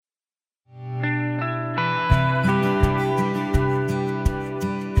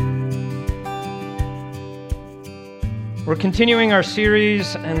We're continuing our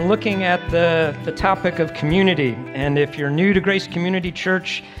series and looking at the topic of community. And if you're new to Grace Community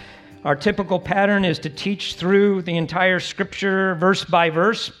Church, our typical pattern is to teach through the entire scripture verse by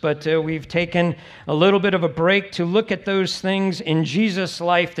verse, but we've taken a little bit of a break to look at those things in Jesus'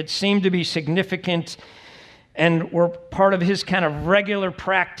 life that seem to be significant and were part of his kind of regular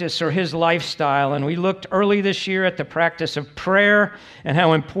practice or his lifestyle. And we looked early this year at the practice of prayer and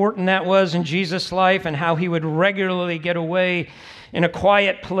how important that was in Jesus' life and how he would regularly get away in a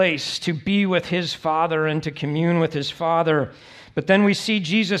quiet place to be with his Father and to commune with his Father. But then we see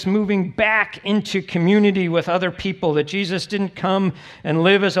Jesus moving back into community with other people, that Jesus didn't come and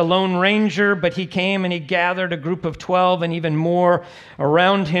live as a lone ranger, but he came and he gathered a group of 12 and even more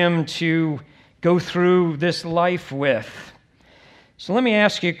around him to go through this life with. So let me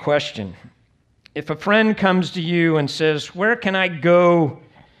ask you a question. If a friend comes to you and says, "Where can I go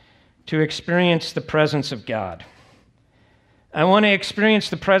to experience the presence of God? I want to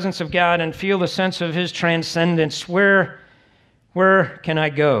experience the presence of God and feel the sense of his transcendence. Where can I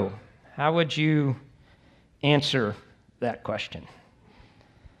go?" How would you answer that question?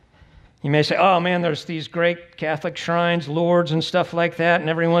 You may say, "Oh man, there's these great Catholic shrines, Lourdes and stuff like that, and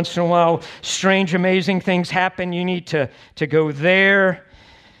every once in a while, strange, amazing things happen. You need to go there."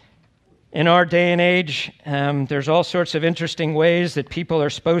 In our day and age, there's all sorts of interesting ways that people are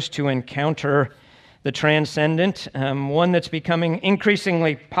supposed to encounter the transcendent. One that's becoming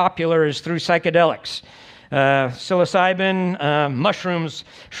increasingly popular is through psychedelics. Psilocybin, mushrooms,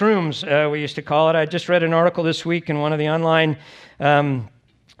 shrooms, we used to call it. I just read an article this week in one of the online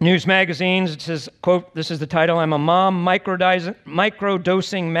news magazines. It says, quote, this is the title, "I'm a mom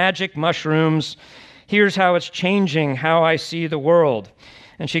microdosing magic mushrooms. Here's how it's changing how I see the world."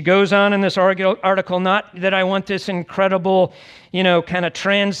 And she goes on in this article, not that I want this incredible, kind of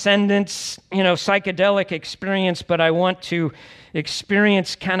transcendence, psychedelic experience, but I want to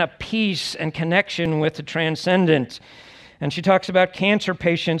experience kind of peace and connection with the transcendent. And she talks about cancer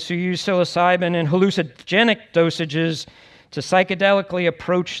patients who use psilocybin in hallucinogenic dosages to psychedelically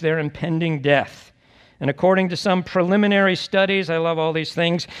approach their impending death. And according to some preliminary studies, I love all these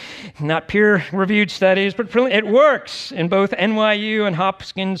things, not peer-reviewed studies, but it works. In both NYU and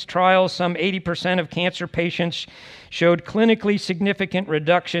Hopkins trials, some 80% of cancer patients showed clinically significant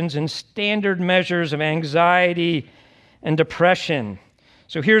reductions in standard measures of anxiety and depression.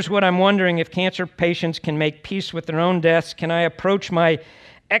 So here's what I'm wondering: if cancer patients can make peace with their own deaths, can I approach my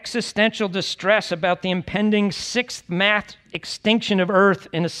existential distress about the impending sixth mass extinction of Earth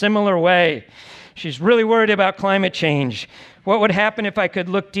in a similar way? She's really worried about climate change. What would happen if I could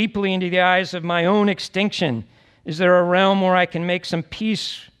look deeply into the eyes of my own extinction? Is there a realm where I can make some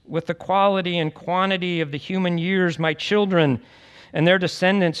peace with the quality and quantity of the human years my children and their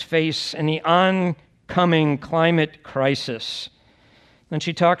descendants face in the oncoming climate crisis? Then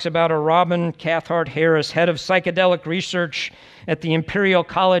she talks about a Robin Cathcart Harris, head of psychedelic research at the Imperial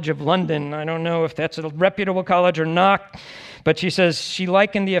College of London. I don't know if that's a reputable college or not, but she says she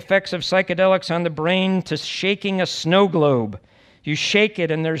likened the effects of psychedelics on the brain to shaking a snow globe. You shake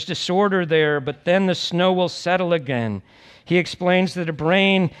it and there's disorder there, but then the snow will settle again. He explains that the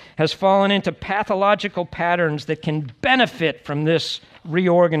brain has fallen into pathological patterns that can benefit from this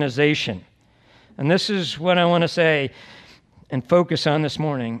reorganization. And this is what I want to say and focus on this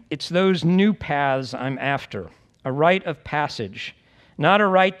morning. It's those new paths I'm after, a rite of passage, not a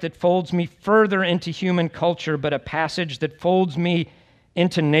rite that folds me further into human culture, but a passage that folds me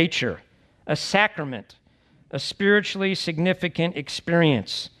into nature, a sacrament, a spiritually significant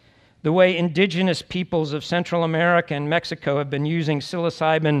experience, the way indigenous peoples of Central America and Mexico have been using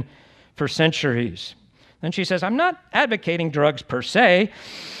psilocybin for centuries. Then she says, I'm not advocating drugs per se.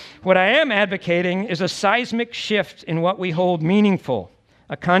 What I am advocating is a seismic shift in what we hold meaningful,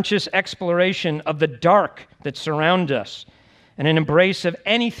 a conscious exploration of the dark that surrounds us, and an embrace of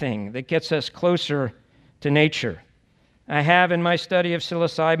anything that gets us closer to nature. I have, in my study of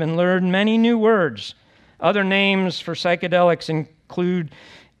psilocybin, learned many new words. Other names for psychedelics include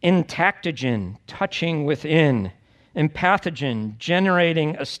entactogen, touching within, empathogen,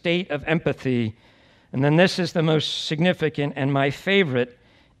 generating a state of empathy, and then this is the most significant and my favorite,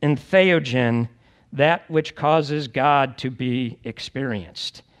 entheogen, that which causes God to be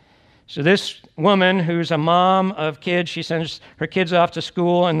experienced. So this woman who's a mom of kids, she sends her kids off to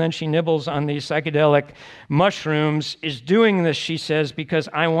school and then she nibbles on these psychedelic mushrooms, is doing this, she says, because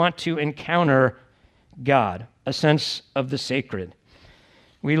I want to encounter God, a sense of the sacred.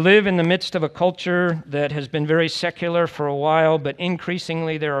 We live in the midst of a culture that has been very secular for a while, but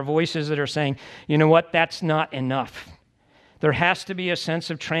increasingly there are voices that are saying, you know what, that's not enough. There has to be a sense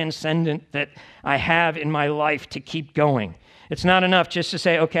of transcendent that I have in my life to keep going. It's not enough just to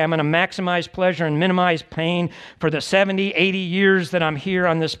say, okay, I'm going to maximize pleasure and minimize pain for the 70, 80 years that I'm here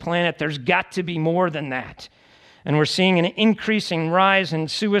on this planet. There's got to be more than that. And we're seeing an increasing rise in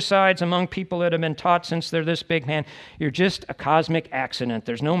suicides among people that have been taught since they're this big, man, you're just a cosmic accident.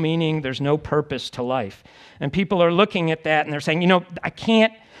 There's no meaning. There's no purpose to life. And people are looking at that and they're saying, I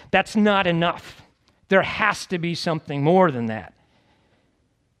can't, that's not enough. There has to be something more than that.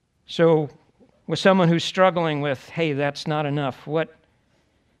 So with someone who's struggling with, hey, that's not enough, what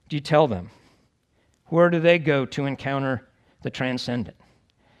do you tell them? Where do they go to encounter the transcendent?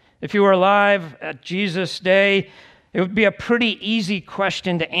 If you were alive at Jesus' day, it would be a pretty easy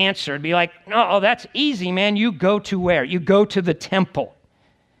question to answer. It'd be like, no, that's easy, man. You go to where? You go to the temple.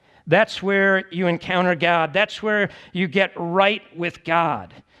 That's where you encounter God. That's where you get right with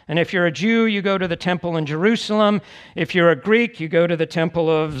God. And if you're a Jew, you go to the temple in Jerusalem. If you're a Greek, you go to the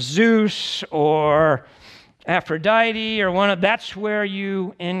temple of Zeus or Aphrodite or that's where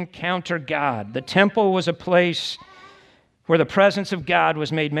you encounter God. The temple was a place where the presence of God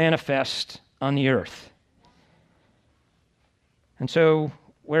was made manifest on the earth. And so,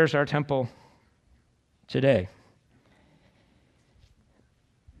 where's our temple today?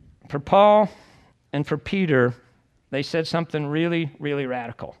 For Paul and for Peter, they said something really, really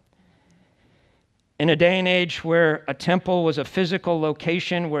radical. In a day and age where a temple was a physical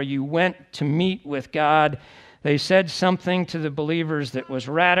location where you went to meet with God, they said something to the believers that was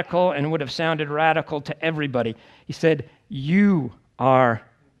radical and would have sounded radical to everybody. He said, you are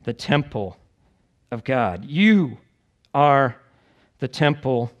the temple of God. You are the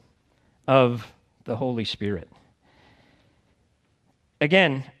temple of the Holy Spirit.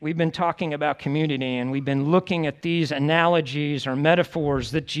 Again, we've been talking about community, and we've been looking at these analogies or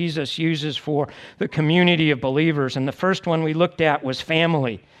metaphors that Jesus uses for the community of believers. And the first one we looked at was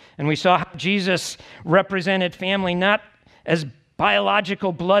family. And we saw how Jesus represented family not as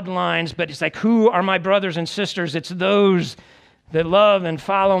biological bloodlines, but it's like, who are my brothers and sisters? It's those that love and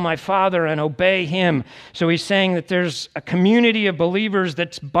follow my Father and obey Him. So he's saying that there's a community of believers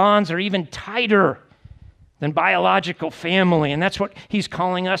that's bonds are even tighter than biological family. And that's what he's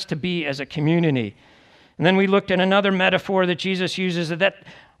calling us to be as a community. And then we looked at another metaphor that Jesus uses, that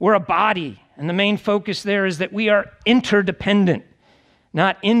we're a body. And the main focus there is that we are interdependent,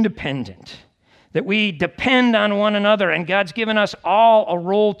 not independent. That we depend on one another, and God's given us all a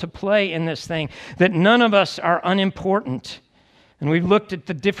role to play in this thing, that none of us are unimportant. And we've looked at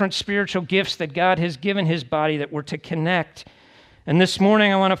the different spiritual gifts that God has given His body that we're to connect. And this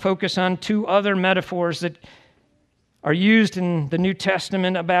morning I want to focus on two other metaphors that are used in the New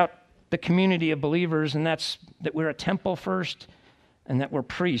Testament about the community of believers, and that's that we're a temple first and that we're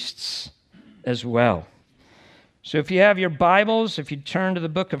priests as well. So if you have your Bibles, if you turn to the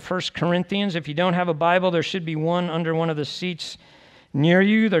book of 1 Corinthians, if you don't have a Bible, there should be one under one of the seats near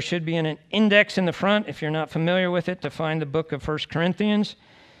you. There should be an index in the front, if you're not familiar with it, to find the book of 1 Corinthians.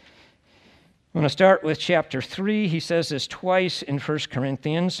 I'm going to start with chapter 3. He says this twice in 1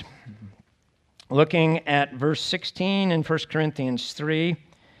 Corinthians. Looking at verse 16 in 1 Corinthians 3. He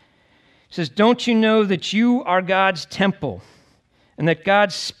says, "Don't you know that you are God's temple, and that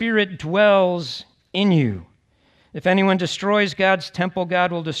God's Spirit dwells in you? If anyone destroys God's temple,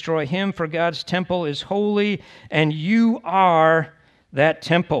 God will destroy him, for God's temple is holy, and you are that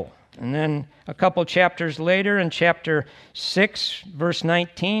temple." And then a couple chapters later, in chapter 6, verse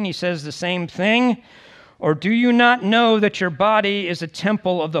 19, he says the same thing. "Or do you not know that your body is a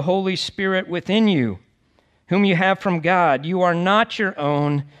temple of the Holy Spirit within you, whom you have from God? You are not your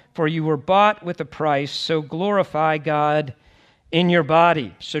own, for you were bought with a price, so glorify God in your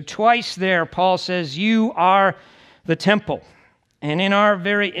body." So twice there, Paul says, you are the temple. And in our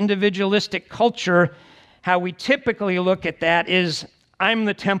very individualistic culture, how we typically look at that is, I'm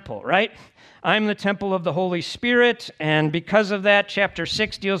the temple, right? I'm the temple of the Holy Spirit, and because of that, chapter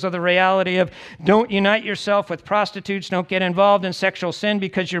 6 deals with the reality of don't unite yourself with prostitutes, don't get involved in sexual sin,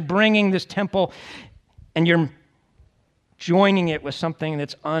 because you're bringing this temple and you're joining it with something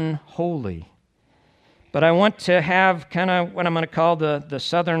that's unholy. But I want to have kind of what I'm going to call the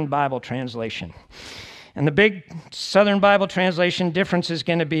Southern Bible translation. And the big Southern Bible translation difference is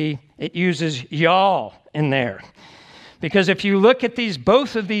going to be it uses y'all in there. Because if you look at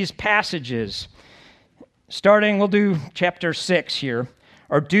both of these passages, starting, we'll do chapter 6 here,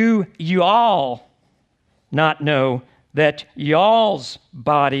 or do y'all not know that y'all's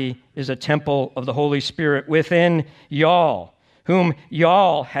body is a temple of the Holy Spirit within y'all? whom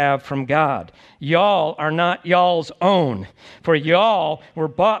y'all have from God. Y'all are not y'all's own, for y'all were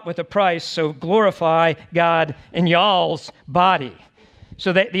bought with a price, so glorify God in y'all's body.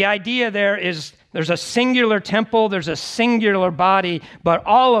 So the idea there is there's a singular temple, there's a singular body, but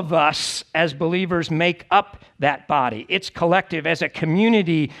all of us as believers make up that body. It's collective. As a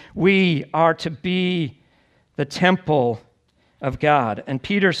community, we are to be the temple of God. And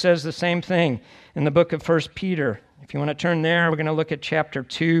Peter says the same thing in the book of 1 Peter. If you want to turn there, we're going to look at chapter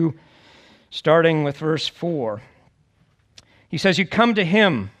 2, starting with verse 4. He says, "You come to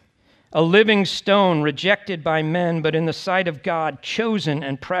him, a living stone rejected by men, but in the sight of God, chosen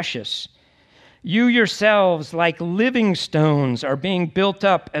and precious. You yourselves, like living stones, are being built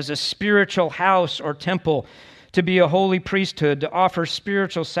up as a spiritual house or temple to be a holy priesthood, to offer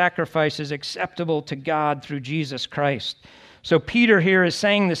spiritual sacrifices acceptable to God through Jesus Christ." So Peter here is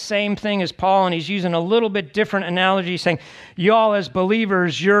saying the same thing as Paul, and he's using a little bit different analogy, saying, y'all as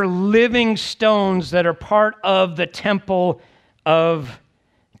believers, you're living stones that are part of the temple of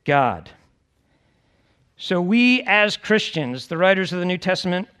God. So we as Christians, the writers of the New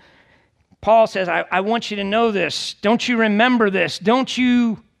Testament, Paul says, I want you to know this. Don't you remember this? Don't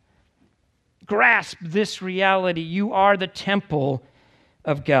you grasp this reality? You are the temple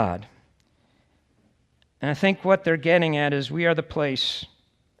of God. And I think what they're getting at is we are the place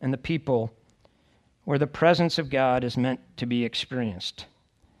and the people where the presence of God is meant to be experienced.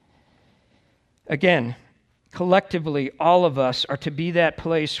 Again, collectively, all of us are to be that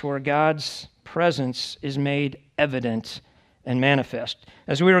place where God's presence is made evident and manifest.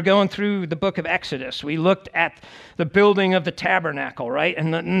 As we were going through the book of Exodus, we looked at the building of the tabernacle, right?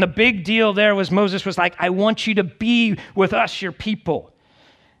 And the big deal there was Moses was like, I want you to be with us, your people.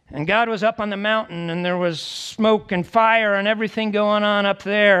 And God was up on the mountain, and there was smoke and fire and everything going on up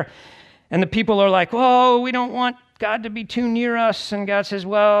there. And the people are like, whoa, we don't want God to be too near us. And God says,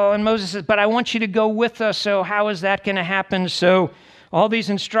 well, and Moses says, but I want you to go with us. So how is that going to happen? So all these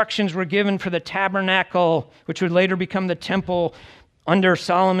instructions were given for the tabernacle, which would later become the temple under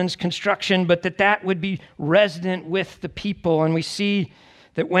Solomon's construction, but that would be resident with the people. And we see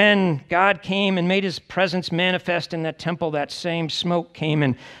that when God came and made his presence manifest in that temple, that same smoke came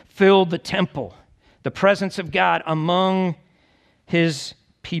and filled the temple, the presence of God among his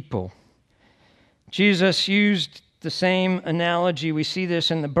people. Jesus used the same analogy. We see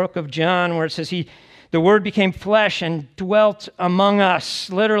this in the book of John where it says the Word became flesh and dwelt among us,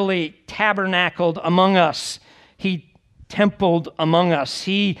 literally tabernacled among us. He templed among us.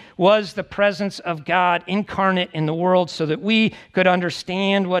 He was the presence of God incarnate in the world so that we could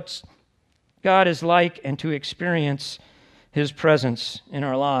understand what God is like and to experience his presence in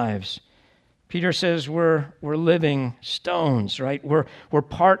our lives. Peter says we're living stones, right? We're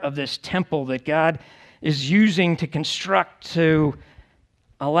part of this temple that God is using to construct to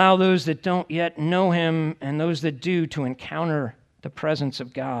allow those that don't yet know him and those that do to encounter the presence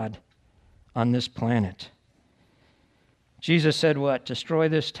of God on this planet. Jesus said what? Destroy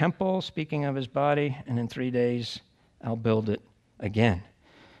this temple, speaking of his body, and in 3 days I'll build it again.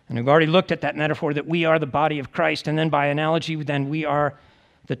 And we've already looked at that metaphor that we are the body of Christ, and then by analogy, then we are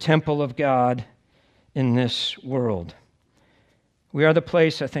the temple of God in this world. We are the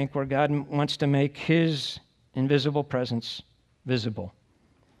place, I think, where God wants to make his invisible presence visible,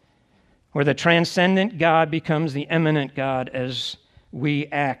 where the transcendent God becomes the immanent God as we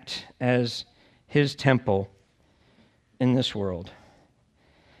act as his temple in this world.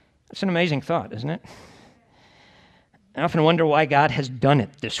 It's an amazing thought, isn't it? I often wonder why God has done it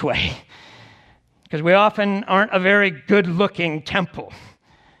this way, because we often aren't a very good-looking temple.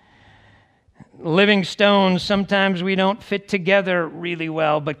 Living stones, sometimes we don't fit together really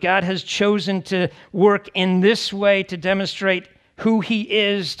well, but God has chosen to work in this way to demonstrate who he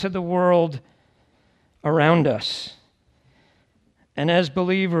is to the world around us. And as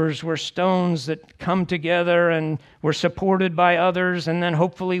believers, we're stones that come together and we're supported by others, and then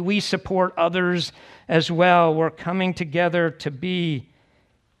hopefully we support others as well. We're coming together to be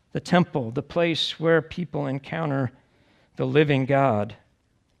the temple, the place where people encounter the living God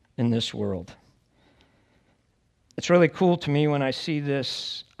in this world. It's really cool to me when I see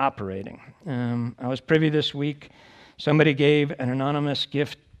this operating. I was privy this week. Somebody gave an anonymous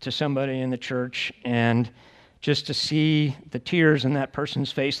gift to somebody in the church, and just to see the tears in that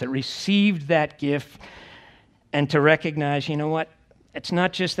person's face that received that gift, and to recognize, you know what, it's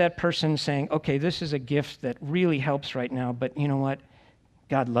not just that person saying, okay, this is a gift that really helps right now, but you know what,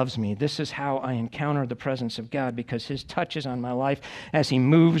 God loves me. This is how I encounter the presence of God, because his touch is on my life as he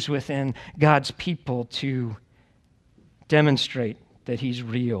moves within God's people to demonstrate that he's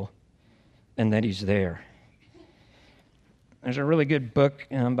real and that he's there. There's a really good book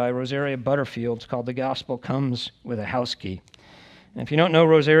by Rosaria Butterfield. It's called The Gospel Comes with a House Key. And if you don't know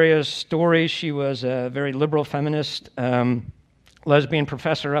Rosaria's story, she was a very liberal feminist, lesbian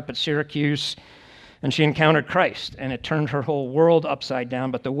professor up at Syracuse, and she encountered Christ, and it turned her whole world upside down.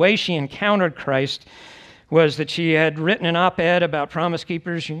 But the way she encountered Christ was that she had written an op-ed about Promise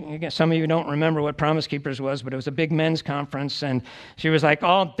Keepers. Some of you don't remember what Promise Keepers was, but it was a big men's conference, and she was like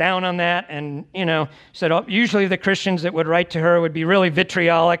all down on that, and said usually the Christians that would write to her would be really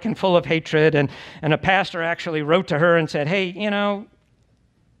vitriolic and full of hatred, and a pastor actually wrote to her and said, hey,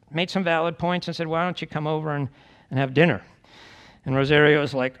 made some valid points and said, why don't you come over and have dinner? And Rosaria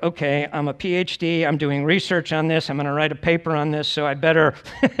was like, okay, I'm a PhD, I'm doing research on this, I'm going to write a paper on this, so I better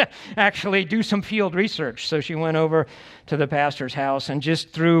actually do some field research. So she went over to the pastor's house, and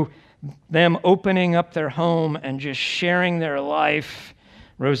just through them opening up their home and just sharing their life,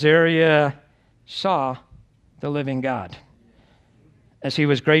 Rosaria saw the living God as he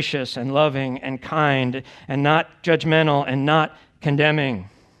was gracious and loving and kind and not judgmental and not condemning.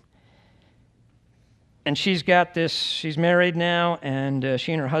 And she's married now, and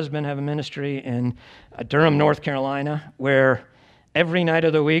she and her husband have a ministry in Durham, North Carolina, where every night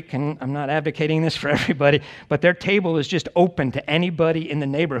of the week, and I'm not advocating this for everybody, but their table is just open to anybody in the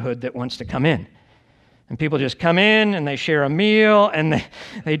neighborhood that wants to come in. And people just come in, and they share a meal, and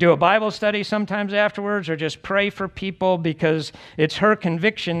they do a Bible study sometimes afterwards, or just pray for people, because it's her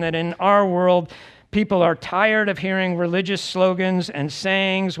conviction that in our world, people are tired of hearing religious slogans and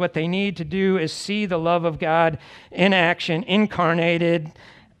sayings. What they need to do is see the love of God in action, incarnated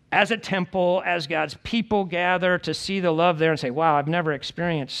as a temple, as God's people gather to see the love there and say, wow, I've never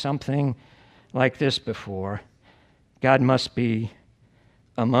experienced something like this before. God must be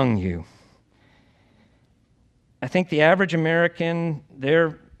among you. I think the average American,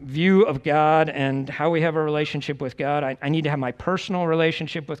 their view of God and how we have a relationship with God, I need to have my personal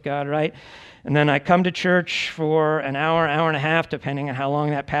relationship with God, right? And then I come to church for an hour and a half, depending on how long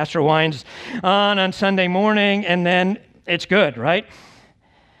that pastor whines on Sunday morning, and then it's good, right?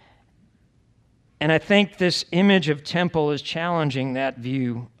 And I think this image of temple is challenging that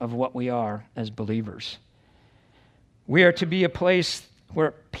view of what we are as believers. We are to be a place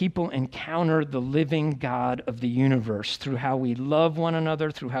where people encounter the living God of the universe through how we love one another,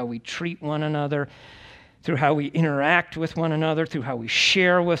 through how we treat one another, through how we interact with one another, through how we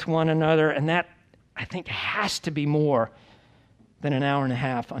share with one another. And that, I think, has to be more than an hour and a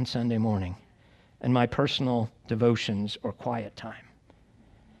half on Sunday morning and my personal devotions or quiet time.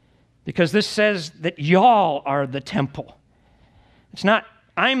 Because this says that y'all are the temple. It's not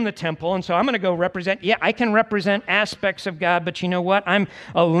I'm the temple, and so I'm going to go represent. Yeah, I can represent aspects of God, but you know what? I'm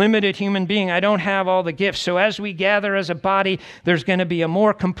a limited human being. I don't have all the gifts. So as we gather as a body, there's going to be a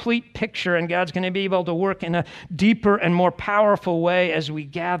more complete picture, and God's going to be able to work in a deeper and more powerful way as we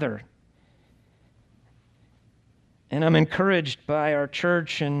gather. And I'm encouraged by our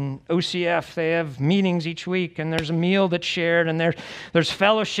church and OCF. They have meetings each week, and there's a meal that's shared, and there's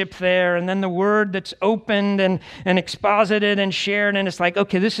fellowship there, and then the word that's opened and exposited and shared. And it's like,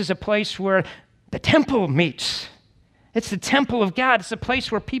 okay, this is a place where the temple meets. It's the temple of God. It's a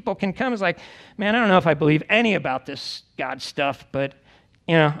place where people can come. It's like, man, I don't know if I believe any about this God stuff, but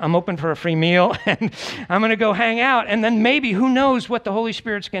I'm open for a free meal, and I'm going to go hang out. And then maybe, who knows what the Holy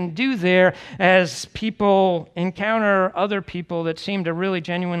Spirit's going to do there as people encounter other people that seem to really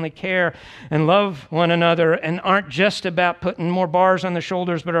genuinely care and love one another and aren't just about putting more bars on the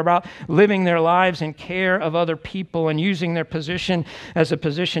shoulders, but are about living their lives in care of other people and using their position as a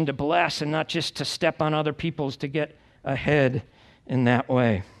position to bless and not just to step on other people's to get ahead in that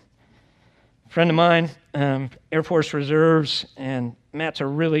way. A friend of mine, Air Force Reserves, and Matt's a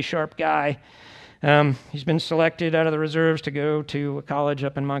really sharp guy. He's been selected out of the reserves to go to a college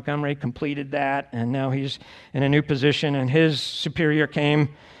up in Montgomery, completed that, and now he's in a new position. And his superior came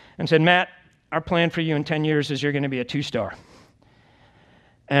and said, Matt, our plan for you in 10 years is you're going to be a 2-star.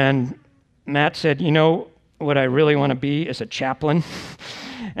 And Matt said, what I really want to be is a chaplain.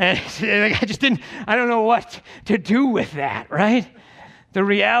 And I don't know what to do with that, right? The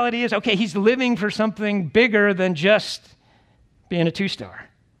reality is, okay, he's living for something bigger than just being a 2-star.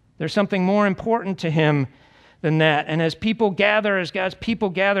 There's something more important to him than that. And as God's people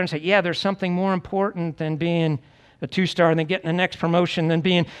gather and say, yeah, there's something more important than being a 2-star, than getting the next promotion, than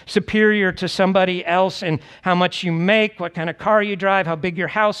being superior to somebody else and how much you make, what kind of car you drive, how big your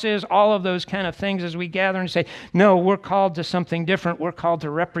house is, all of those kind of things, as we gather and say, no, we're called to something different. We're called to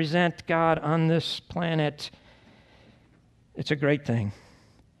represent God on this planet. It's a great thing.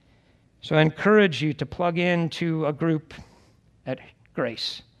 So I encourage you to plug into a group at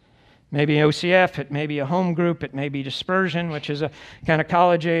Grace Maybe OCF, it may be a home group, it may be dispersion, which is a kind of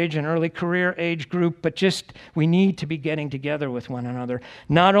college age and early career age group, but just we need to be getting together with one another,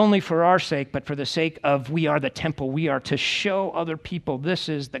 not only for our sake, but for the sake of we are the temple. We are to show other people this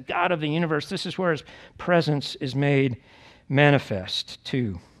is the God of the universe. This is where his presence is made manifest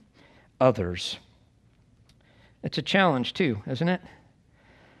to others. It's a challenge too, isn't it?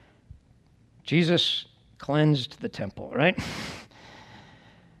 Jesus cleansed the temple, right?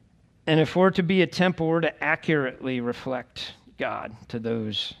 And if we're to be a temple, we're to accurately reflect God to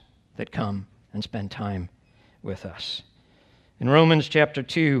those that come and spend time with us. In Romans chapter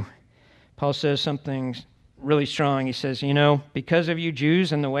 2, Paul says something really strong. He says, because of you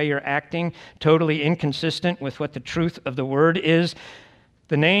Jews and the way you're acting, totally inconsistent with what the truth of the word is,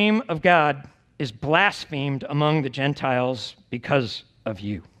 the name of God is blasphemed among the Gentiles because of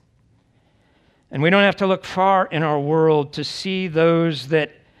you. And we don't have to look far in our world to see those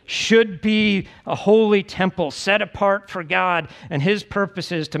that should be a holy temple set apart for God and his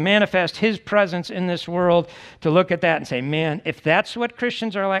purposes to manifest his presence in this world, to look at that and say, man, if that's what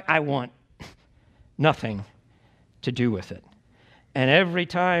Christians are like, I want nothing to do with it. And every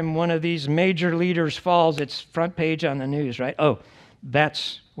time one of these major leaders falls, it's front page on the news, right? Oh,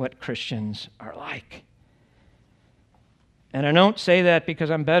 that's what Christians are like. And I don't say that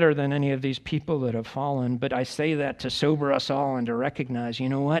because I'm better than any of these people that have fallen, but I say that to sober us all and to recognize, you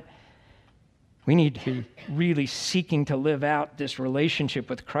know what? We need to be really seeking to live out this relationship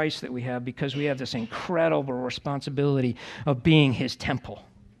with Christ that we have, because we have this incredible responsibility of being his temple,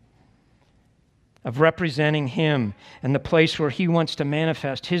 of representing him and the place where he wants to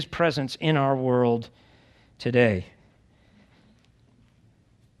manifest his presence in our world today.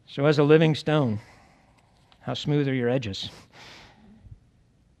 So as a living stone, how smooth are your edges?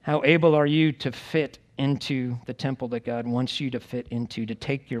 How able are you to fit into the temple that God wants you to fit into, to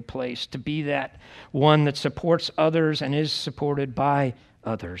take your place, to be that one that supports others and is supported by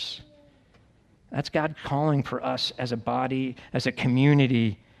others? That's God calling for us as a body, as a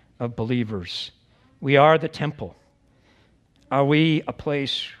community of believers. We are the temple. Are we a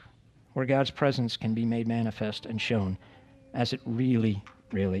place where God's presence can be made manifest and shown as it really,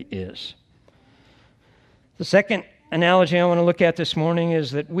 really is? The second analogy I want to look at this morning is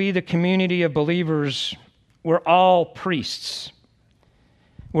that we, the community of believers, we're all priests.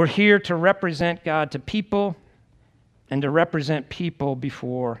 We're here to represent God to people and to represent people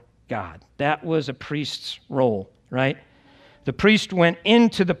before God. That was a priest's role, right? The priest went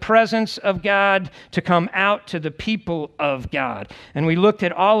into the presence of God to come out to the people of God. And we looked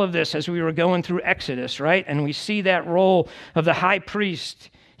at all of this as we were going through Exodus, right? And we see that role of the high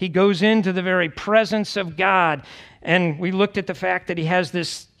priest. He goes into the very presence of God. And we looked at the fact that he has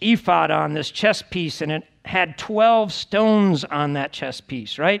this ephod on, this chest piece, and it had 12 stones on that chest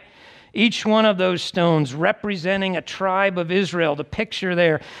piece, right? Each one of those stones representing a tribe of Israel. The picture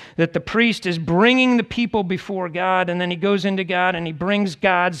there that the priest is bringing the people before God, and then he goes into God and he brings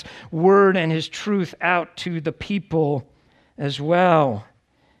God's word and his truth out to the people as well.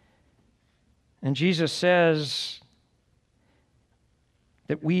 And Jesus says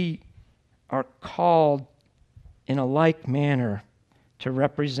that we are called in a like manner to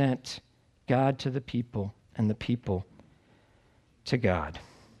represent God to the people and the people to God.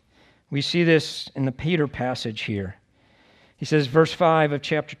 We see this in the Peter passage here. He says, verse 5 of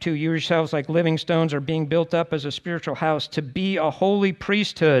chapter 2, you yourselves like living stones are being built up as a spiritual house to be a holy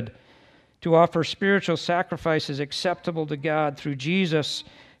priesthood, to offer spiritual sacrifices acceptable to God through Jesus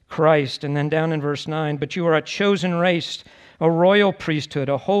Christ. And then down in verse 9, but you are a chosen race, a royal priesthood,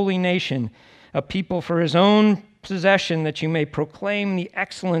 a holy nation, a people for his own possession, that you may proclaim the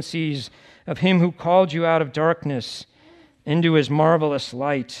excellencies of him who called you out of darkness into his marvelous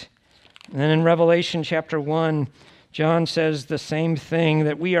light. And then in Revelation chapter 1, John says the same thing,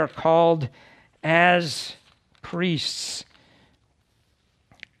 that we are called as priests.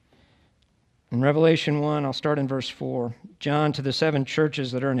 In Revelation 1, I'll start in verse 4. John, to the 7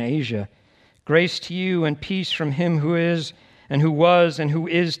 churches that are in Asia, grace to you and peace from him who is and who was and who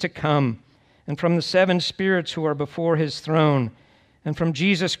is to come, and from the 7 spirits who are before his throne, and from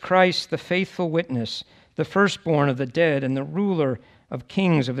Jesus Christ, the faithful witness, the firstborn of the dead and the ruler of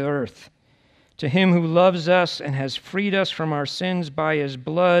kings of the earth. To him who loves us and has freed us from our sins by his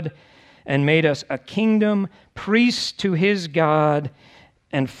blood and made us a kingdom, priests to his God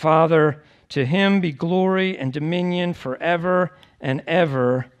and Father, to him be glory and dominion forever and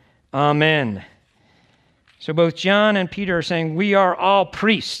ever. Amen. So both John and Peter are saying we are all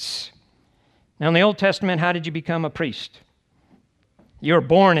priests. Now in the Old Testament, how did you become a priest? You were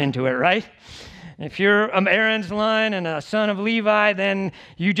born into it, right? If you're Aaron's line and a son of Levi, then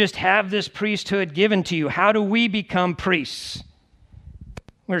you just have this priesthood given to you. How do we become priests?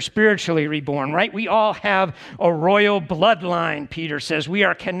 We're spiritually reborn, right? We all have a royal bloodline, Peter says. We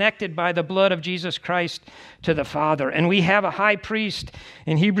are connected by the blood of Jesus Christ to the Father. And we have a high priest.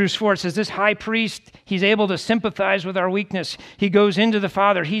 In Hebrews 4, it says this high priest, he's able to sympathize with our weakness. He goes into the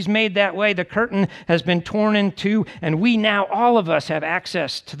Father. He's made that way. The curtain has been torn in two, and we now, all of us, have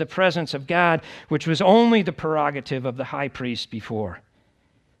access to the presence of God, which was only the prerogative of the high priest before.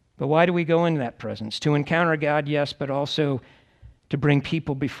 But why do we go into that presence? To encounter God, yes, but also to bring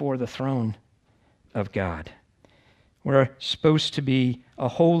people before the throne of God. We're supposed to be a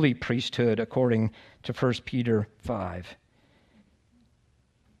holy priesthood according to 1 Peter 5.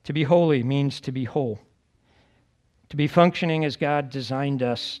 To be holy means to be whole, to be functioning as God designed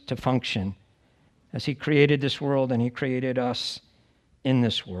us to function, as He created this world and He created us in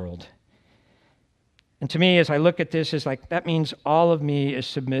this world. And to me, as I look at this, it's like that means all of me is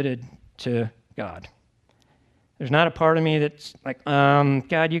submitted to God. There's not a part of me that's like,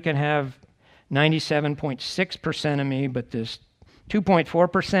 God, you can have 97.6% of me, but this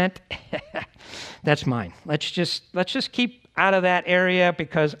 2.4%, that's mine. Let's just keep out of that area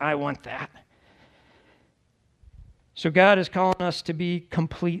because I want that. So God is calling us to be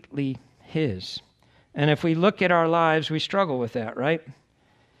completely His. And if we look at our lives, we struggle with that, right?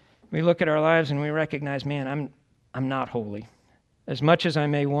 We look at our lives and we recognize, man, I'm not holy. As much as I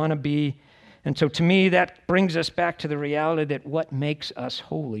may want to be. And so to me, that brings us back to the reality that what makes us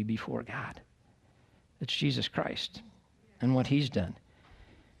holy before God? It's Jesus Christ and what He's done.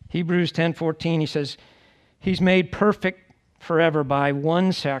 Hebrews 10:14, he says, He's made perfect forever by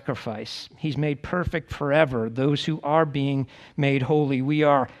one sacrifice. He's made perfect forever those who are being made holy. We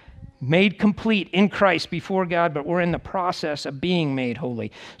are made complete in Christ before God, but we're in the process of being made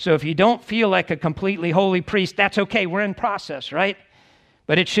holy. So if you don't feel like a completely holy priest, that's okay. We're in process, right?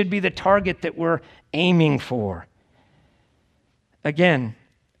 But it should be the target that we're aiming for. Again,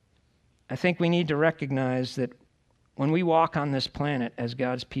 I think we need to recognize that when we walk on this planet as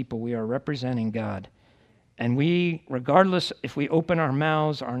God's people, we are representing God. And we, regardless if we open our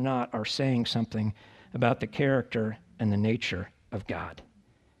mouths or not, are saying something about the character and the nature of God.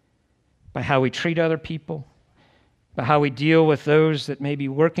 By how we treat other people, by how we deal with those that may be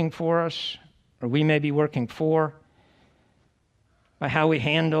working for us, or we may be working for, by how we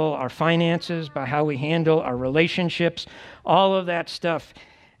handle our finances, by how we handle our relationships, all of that stuff.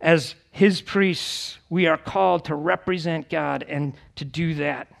 As His priests, we are called to represent God and to do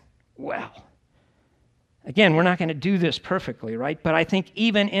that well. Again, we're not going to do this perfectly, right? But I think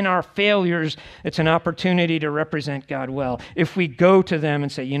even in our failures, it's an opportunity to represent God well. If we go to them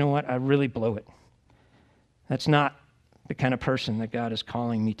and say, you know what, I really blow it. That's not the kind of person that God is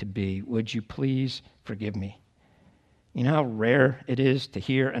calling me to be. Would you please forgive me? You know how rare it is to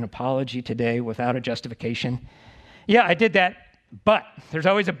hear an apology today without a justification? Yeah, I did that, but. There's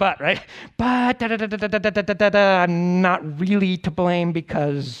always a but, right? But I'm not really to blame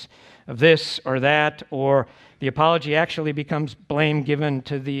because of this or that, or the apology actually becomes blame given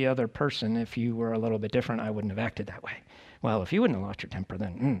to the other person. If you were a little bit different, I wouldn't have acted that way. Well, if you wouldn't have lost your temper,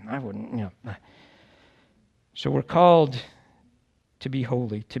 then I wouldn't, you know. So we're called to be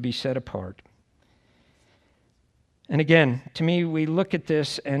holy, to be set apart. And again, to me, we look at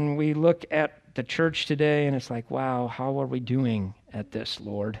this and we look at the church today and it's like, wow, how are we doing at this,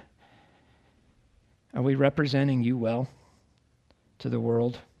 Lord? Are we representing you well to the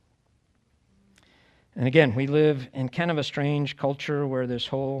world? And again, we live in kind of a strange culture where this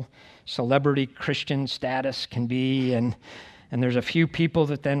whole celebrity Christian status can be, and there's a few people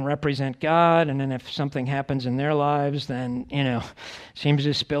that then represent God, and then if something happens in their lives, then, it seems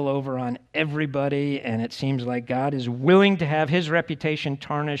to spill over on everybody, and it seems like God is willing to have His reputation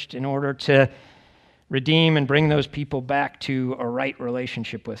tarnished in order to redeem and bring those people back to a right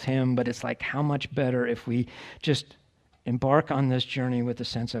relationship with Him. But it's like, how much better if we just embark on this journey with the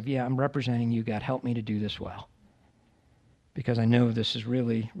sense of, yeah, I'm representing you, God, help me to do this well. Because I know this is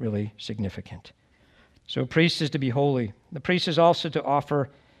really, really significant. So a priest is to be holy. The priest is also to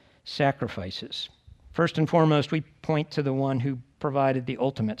offer sacrifices. First and foremost, we point to the one who provided the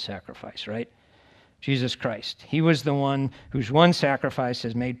ultimate sacrifice, right? Jesus Christ. He was the one whose one sacrifice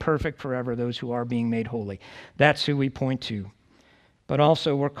has made perfect forever those who are being made holy. That's who we point to. But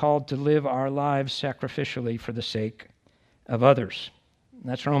also we're called to live our lives sacrificially for the sake of others.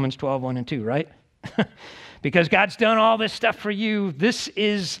 That's Romans 12:1 and 2, right? Because God's done all this stuff for you. This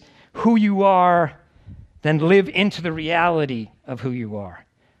is who you are. Then live into the reality of who you are.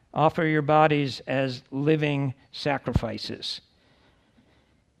 Offer your bodies as living sacrifices.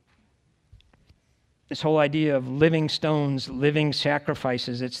 this whole idea of living stones, living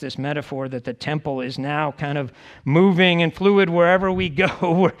sacrifices. It's this metaphor that the temple is now kind of moving and fluid wherever we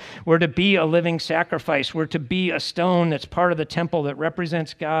go. We're to be a living sacrifice. We're to be a stone that's part of the temple that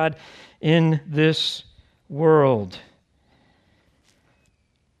represents God in this world.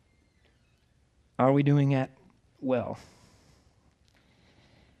 Are we doing that well?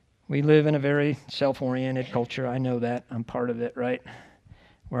 We live in a very self-oriented culture. I know that. I'm part of it, right?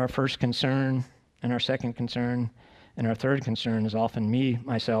 Where our first concern and our second concern and our third concern is often me,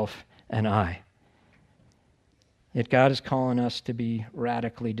 myself, and I. Yet God is calling us to be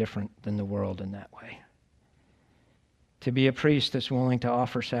radically different than the world in that way. To be a priest that's willing to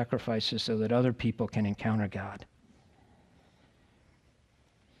offer sacrifices so that other people can encounter God.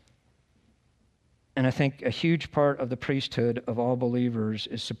 And I think a huge part of the priesthood of all believers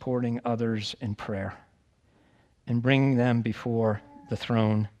is supporting others in prayer and bringing them before the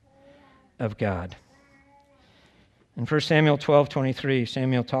throne of God. In 1 Samuel 12:23,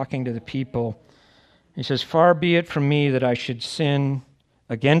 Samuel talking to the people, he says, "Far be it from me that I should sin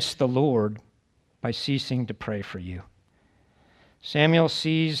against the Lord by ceasing to pray for you." Samuel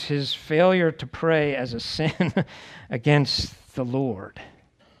sees his failure to pray as a sin against the Lord.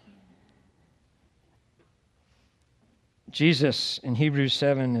 Jesus in Hebrews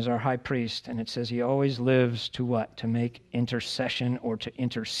 7 is our high priest, and it says he always lives to what? To make intercession or to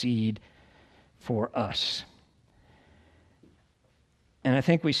intercede for us. And I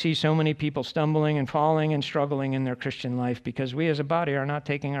think we see so many people stumbling and falling and struggling in their Christian life because we as a body are not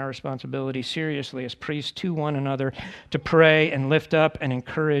taking our responsibility seriously as priests to one another to pray and lift up and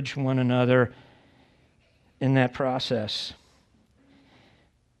encourage one another in that process.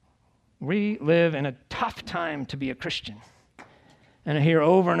 We live in a tough time to be a Christian. And I hear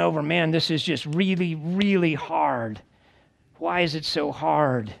over and over, man, this is just really, really hard. Why is it so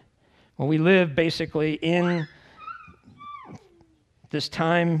hard? Well, we live basically in this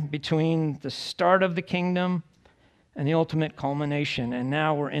time between the start of the kingdom and the ultimate culmination. And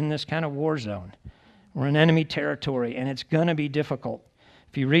now we're in this kind of war zone. We're in enemy territory, and it's going to be difficult.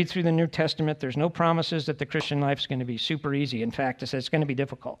 If you read through the New Testament, there's no promises that the Christian life is going to be super easy. In fact, it says it's going to be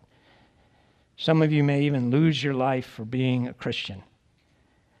difficult. Some of you may even lose your life for being a Christian.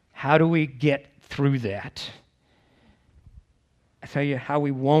 How do we get through that? I tell you, how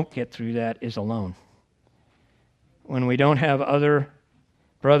we won't get through that is alone. When we don't have other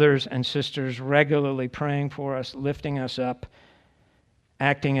brothers and sisters regularly praying for us, lifting us up,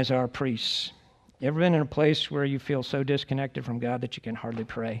 acting as our priests. You ever been in a place where you feel so disconnected from God that you can hardly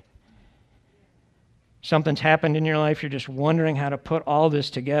pray? Something's happened in your life, you're just wondering how to put all this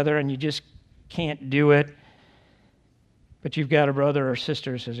together, and you just can't do it. But you've got a brother or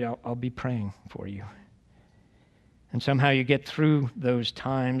sister who says, I'll be praying for you. And somehow you get through those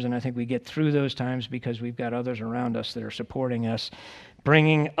times, and I think we get through those times because we've got others around us that are supporting us,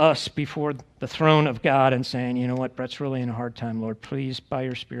 bringing us before the throne of God and saying, you know what, Brett's really in a hard time, Lord. Please, by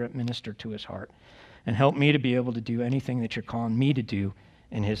your Spirit, minister to his heart and help me to be able to do anything that you're calling me to do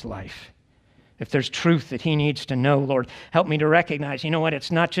in his life. If there's truth that he needs to know, Lord, help me to recognize, you know what,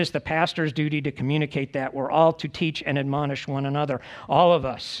 it's not just the pastor's duty to communicate that. We're all to teach and admonish one another, all of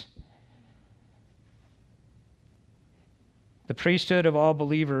us. The priesthood of all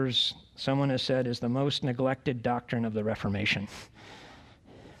believers, someone has said, is the most neglected doctrine of the Reformation.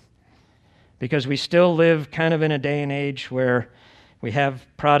 Because we still live kind of in a day and age where we have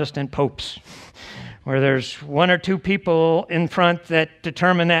Protestant popes, where there's one or two people in front that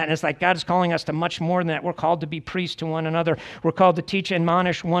determine that. And it's like God is calling us to much more than that. We're called to be priests to one another. We're called to teach and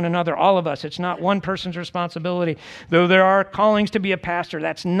admonish one another, all of us. It's not one person's responsibility. Though there are callings to be a pastor,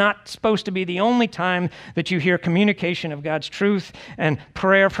 that's not supposed to be the only time that you hear communication of God's truth and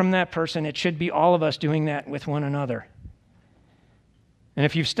prayer from that person. It should be all of us doing that with one another. And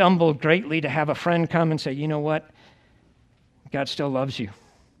if you've stumbled greatly, to have a friend come and say, you know what? God still loves you.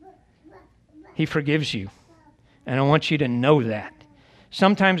 He forgives you. And I want you to know that.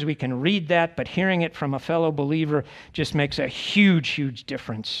 Sometimes we can read that, but hearing it from a fellow believer just makes a huge, huge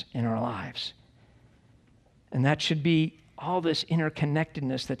difference in our lives. And that should be all this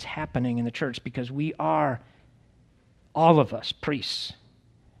interconnectedness that's happening in the church, because we are, all of us, priests.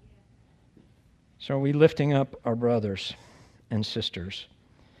 So are we lifting up our brothers and sisters?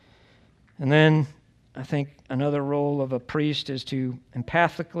 And then I think another role of a priest is to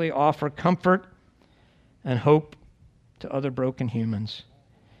empathically offer comfort and hope to other broken humans.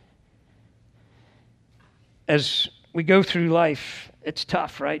 As we go through life, it's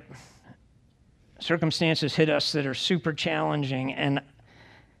tough, right? Circumstances hit us that are super challenging, and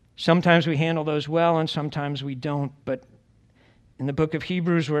sometimes we handle those well and sometimes we don't. But In the book of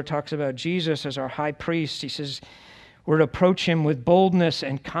Hebrews, where it talks about Jesus as our high priest, he says we're to approach him with boldness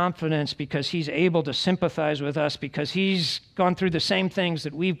and confidence because he's able to sympathize with us, because he's gone through the same things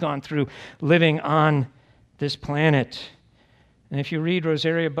that we've gone through living on this planet. And if you read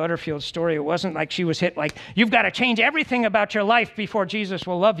Rosaria Butterfield's story, it wasn't like she was hit like, you've got to change everything about your life before Jesus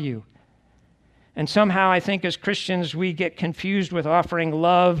will love you. And somehow I think as Christians, we get confused with offering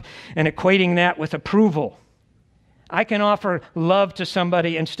love and equating that with approval. I can offer love to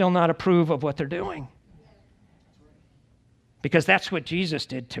somebody and still not approve of what they're doing. Because that's what Jesus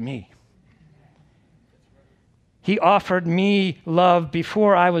did to me. He offered me love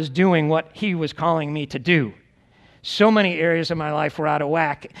before I was doing what he was calling me to do. So many areas of my life were out of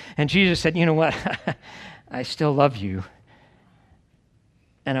whack. And Jesus said, you know what? I still love you.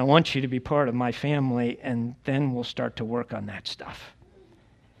 And I want you to be part of my family, and then we'll start to work on that stuff.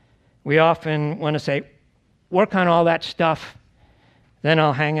 We often want to say, work on all that stuff, then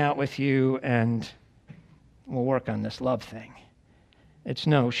I'll hang out with you and we'll work on this love thing. It's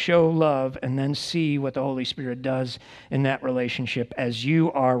no, show love and then see what the Holy Spirit does in that relationship as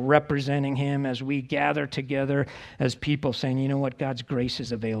you are representing him, as we gather together as people saying, you know what, God's grace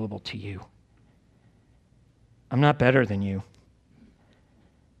is available to you. I'm not better than you.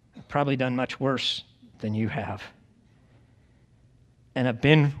 I've probably done much worse than you have. And I've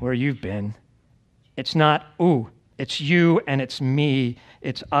been where you've been. It's not, it's you and it's me.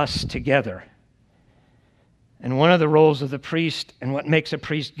 It's us together. And one of the roles of the priest, and what makes a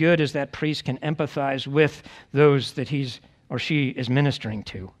priest good, is that priest can empathize with those that he's or she is ministering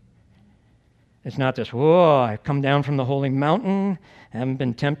to. It's not this, I've come down from the holy mountain, I haven't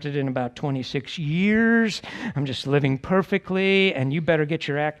been tempted in about 26 years, I'm just living perfectly, and you better get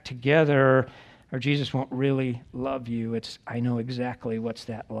your act together, or Jesus won't really love you. It's, I know exactly what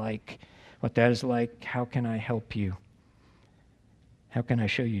that is like. How can I help you? How can I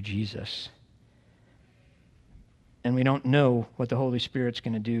show you Jesus? And we don't know what the Holy Spirit's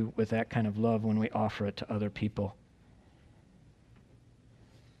going to do with that kind of love when we offer it to other people.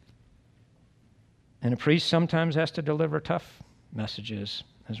 And a priest sometimes has to deliver tough messages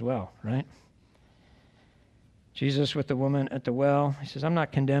as well, right? Jesus with the woman at the well, he says, I'm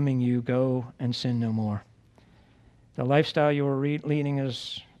not condemning you, go and sin no more. The lifestyle you were leading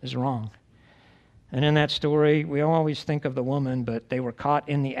is wrong. And in that story, we always think of the woman, but they were caught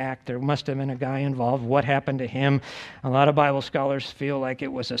in the act. There must have been a guy involved. What happened to him? A lot of Bible scholars feel like it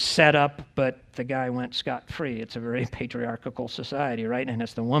was a setup, but the guy went scot-free. It's a very patriarchal society, right? And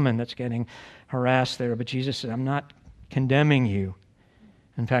it's the woman that's getting harassed there. But Jesus said, I'm not condemning you.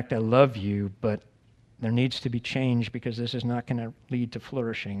 In fact, I love you, but there needs to be change because this is not going to lead to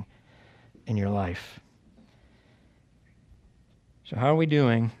flourishing in your life. So how are we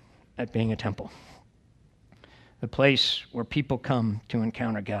doing at being a temple? The place where people come to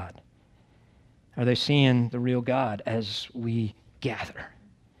encounter God. Are they seeing the real God as we gather?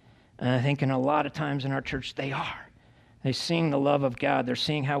 And I think in a lot of times in our church, they are. They're seeing the love of God. They're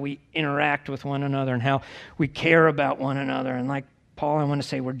seeing how we interact with one another and how we care about one another. And like Paul, I want to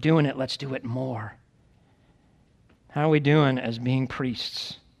say, we're doing it. Let's do it more. How are we doing as being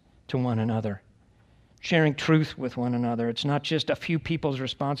priests to one another? Sharing truth with one another. It's not just a few people's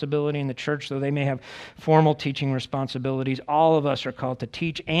responsibility in the church, though they may have formal teaching responsibilities. All of us are called to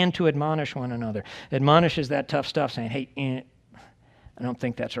teach and to admonish one another. Admonish is that tough stuff, saying, hey, I don't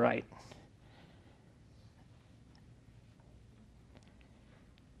think that's right.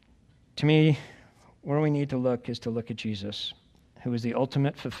 To me, where we need to look is to look at Jesus, who is the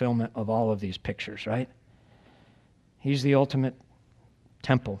ultimate fulfillment of all of these pictures, right? He's the ultimate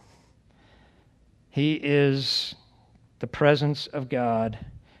temple. He is the presence of God,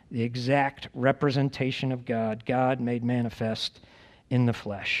 the exact representation of God, God made manifest in the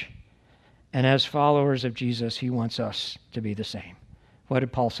flesh. And as followers of Jesus, he wants us to be the same. What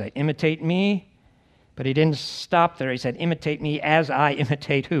did Paul say? Imitate me, but he didn't stop there. He said, imitate me as I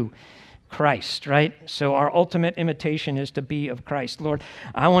imitate who? Christ, right? So our ultimate imitation is to be of Christ. Lord,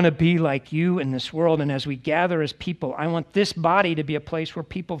 I want to be like you in this world, and as we gather as people, I want this body to be a place where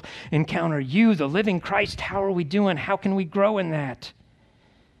people encounter you, the living Christ. How are we doing? How can we grow in that?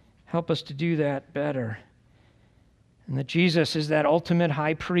 Help us to do that better. And that Jesus is that ultimate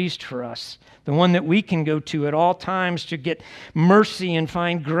high priest for us, the one that we can go to at all times to get mercy and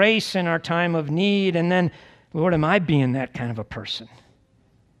find grace in our time of need. And then, Lord, am I being that kind of a person?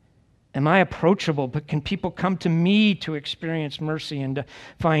 Am I approachable? But can people come to me to experience mercy and to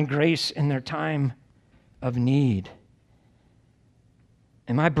find grace in their time of need?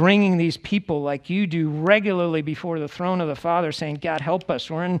 Am I bringing these people like you do regularly before the throne of the Father saying, God, help us.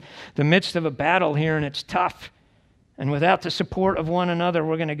 We're in the midst of a battle here and it's tough. And without the support of one another,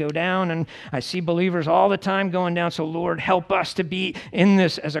 we're going to go down. And I see believers all the time going down. So Lord, help us to be in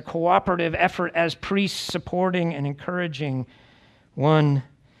this as a cooperative effort as priests, supporting and encouraging one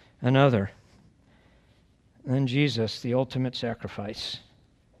another. And then Jesus, the ultimate sacrifice.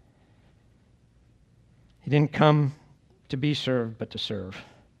 He didn't come to be served, but to serve.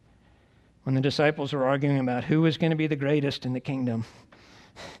 When the disciples were arguing about who was going to be the greatest in the kingdom,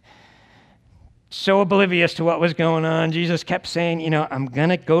 so oblivious to what was going on, Jesus kept saying, I'm going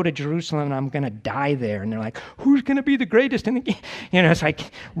to go to Jerusalem and I'm going to die there. And they're like, who's going to be the greatest in the kingdom? It's like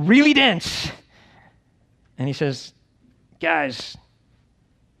really dense. And he says, guys,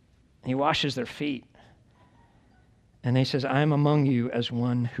 he washes their feet. And he says, I'm among you as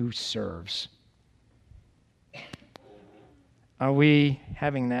one who serves. Are we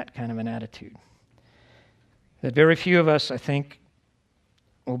having that kind of an attitude? That very few of us, I think,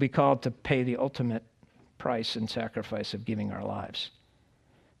 will be called to pay the ultimate price and sacrifice of giving our lives.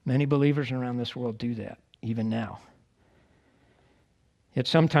 Many believers around this world do that, even now. Yet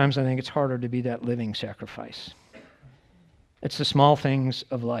sometimes I think it's harder to be that living sacrifice. It's the small things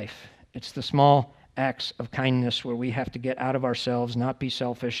of life. It's the small acts of kindness where we have to get out of ourselves, not be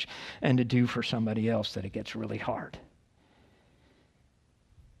selfish, and to do for somebody else that it gets really hard.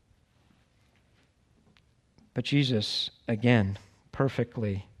 But Jesus, again,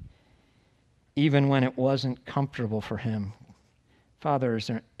 perfectly, even when it wasn't comfortable for him, Father, is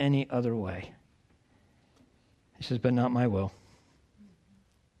there any other way? He says, but not my will.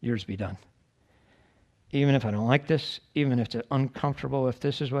 Yours be done. Even if I don't like this, even if it's uncomfortable, if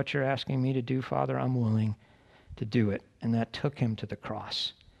this is what you're asking me to do, Father, I'm willing to do it. And that took him to the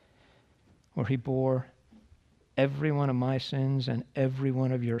cross, where he bore every one of my sins and every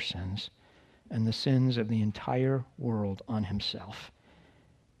one of your sins and the sins of the entire world on himself.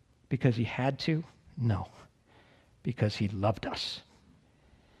 Because he had to? No. Because he loved us.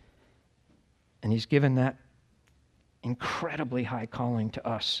 And he's given that incredibly high calling to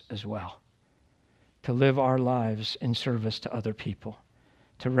us as well, to live our lives in service to other people,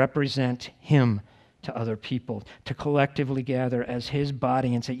 to represent him to other people, to collectively gather as his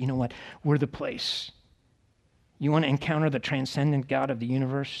body and say, you know what, we're the place. You want to encounter the transcendent God of the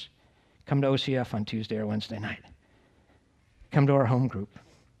universe? Come to OCF on Tuesday or Wednesday night. Come to our home group.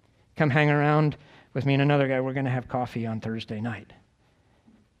 Come hang around with me and another guy. We're going to have coffee on Thursday night.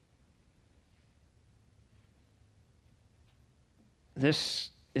 This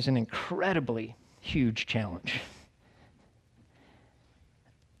is an incredibly huge challenge.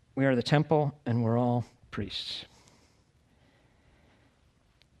 We are the temple and we're all priests.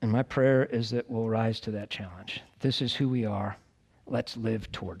 And my prayer is that we'll rise to that challenge. This is who we are. Let's live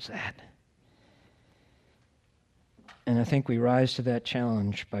towards that. And I think we rise to that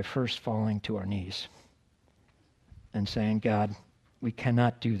challenge by first falling to our knees and saying, God, we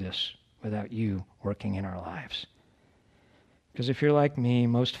cannot do this without you working in our lives. Because if you're like me,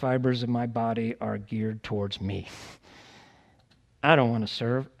 most fibers of my body are geared towards me. I don't want to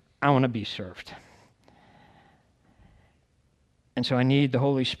serve. I want to be served. And so I need the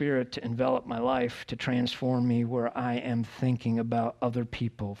Holy Spirit to envelop my life, to transform me where I am thinking about other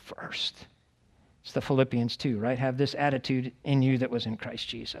people first. It's the Philippians 2, right? Have this attitude in you that was in Christ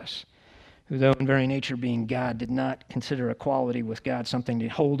Jesus, who though in very nature being God, did not consider equality with God something to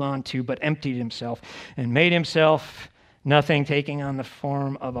hold on to, but emptied himself and made himself nothing, taking on the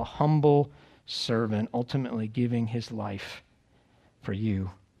form of a humble servant, ultimately giving his life for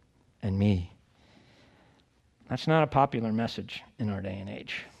you and me. That's not a popular message in our day and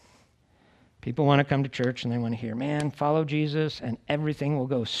age. People want to come to church and they want to hear, man, follow Jesus and everything will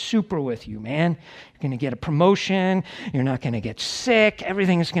go super with you, man. You're going to get a promotion. You're not going to get sick.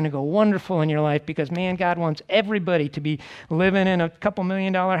 Everything is going to go wonderful in your life because, man, God wants everybody to be living in a couple $1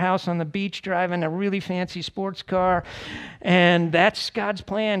 million house on the beach, driving a really fancy sports car. And that's God's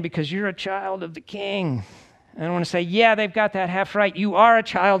plan because you're a child of the King. And I want to say, yeah, they've got that half right. You are a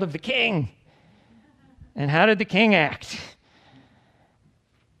child of the King. And how did the King act?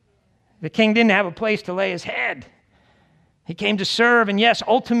 The King didn't have a place to lay his head. He came to serve, and yes,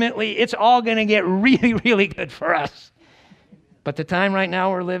 ultimately, it's all going to get really, really good for us. But the time right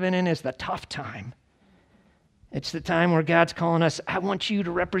now we're living in is the tough time. It's the time where God's calling us, I want you to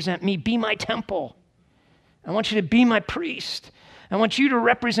represent me. Be my temple. I want you to be my priest. I want you to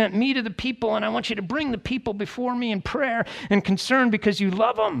represent me to the people, and I want you to bring the people before me in prayer and concern because you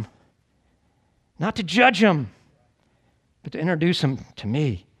love them. Not to judge them, but to introduce them to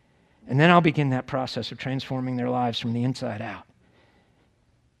me. And then I'll begin that process of transforming their lives from the inside out.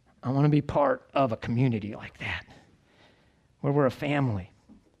 I want to be part of a community like that, where we're a family,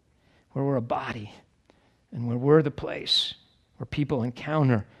 where we're a body, and where we're the place where people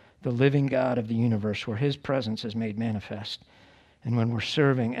encounter the living God of the universe, where his presence is made manifest, and when we're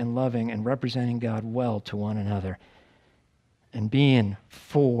serving and loving and representing God well to one another and being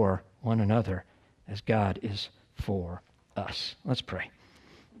for one another as God is for us. Let's pray.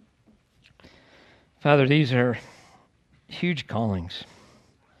 Father, these are huge callings,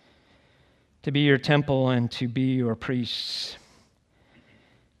 to be your temple and to be your priests.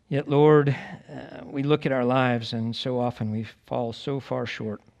 Yet, Lord, we look at our lives and so often we fall so far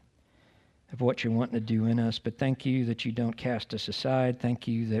short of what you're wanting to do in us. But thank you that you don't cast us aside. Thank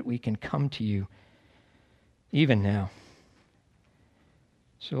you that we can come to you even now.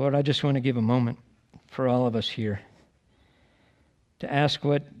 So, Lord, I just want to give a moment for all of us here to ask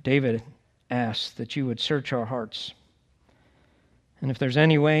what David asked, that you would search our hearts. And if there's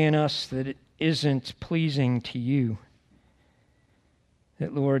any way in us that it isn't pleasing to you,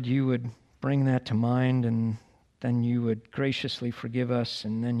 that, Lord, you would bring that to mind, and then you would graciously forgive us,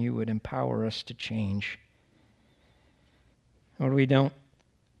 and then you would empower us to change. Lord, we don't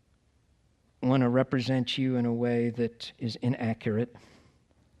want to represent you in a way that is inaccurate.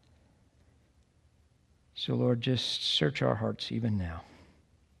 So, Lord, just search our hearts even now.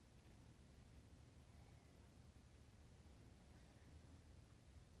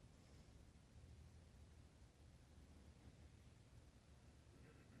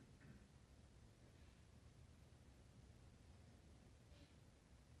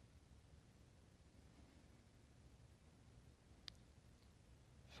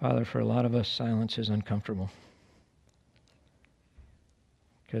 Father, for a lot of us, silence is uncomfortable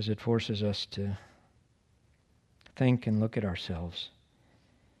because it forces us to think and look at ourselves.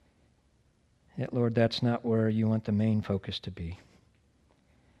 Yet, Lord, that's not where you want the main focus to be.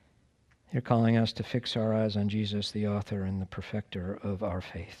 You're calling us to fix our eyes on Jesus, the author and the perfecter of our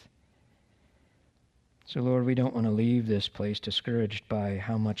faith. So, Lord, we don't want to leave this place discouraged by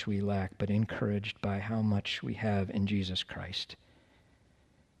how much we lack, but encouraged by how much we have in Jesus Christ.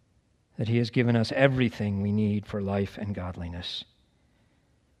 That he has given us everything we need for life and godliness.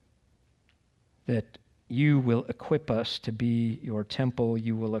 That you will equip us to be your temple.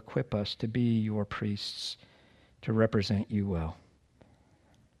 You will equip us to be your priests, to represent you well.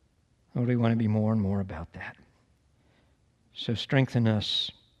 Lord, we want to be more and more about that. So strengthen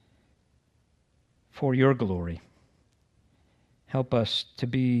us for your glory. Help us to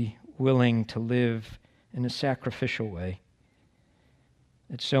be willing to live in a sacrificial way.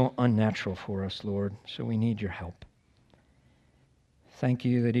 It's so unnatural for us, Lord, so we need your help. Thank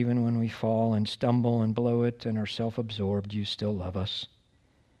you that even when we fall and stumble and blow it and are self-absorbed, you still love us.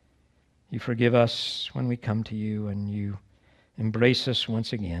 You forgive us when we come to you, and you embrace us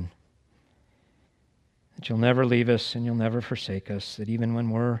once again. That you'll never leave us and you'll never forsake us, that even when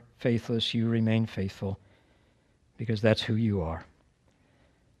we're faithless, you remain faithful, because that's who you are.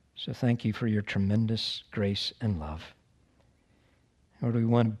 So thank you for your tremendous grace and love. Lord, we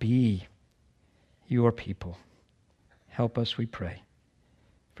want to be your people. Help us, we pray,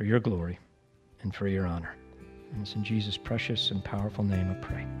 for your glory and for your honor. And it's in Jesus' precious and powerful name I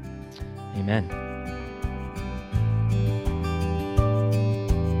pray. Amen.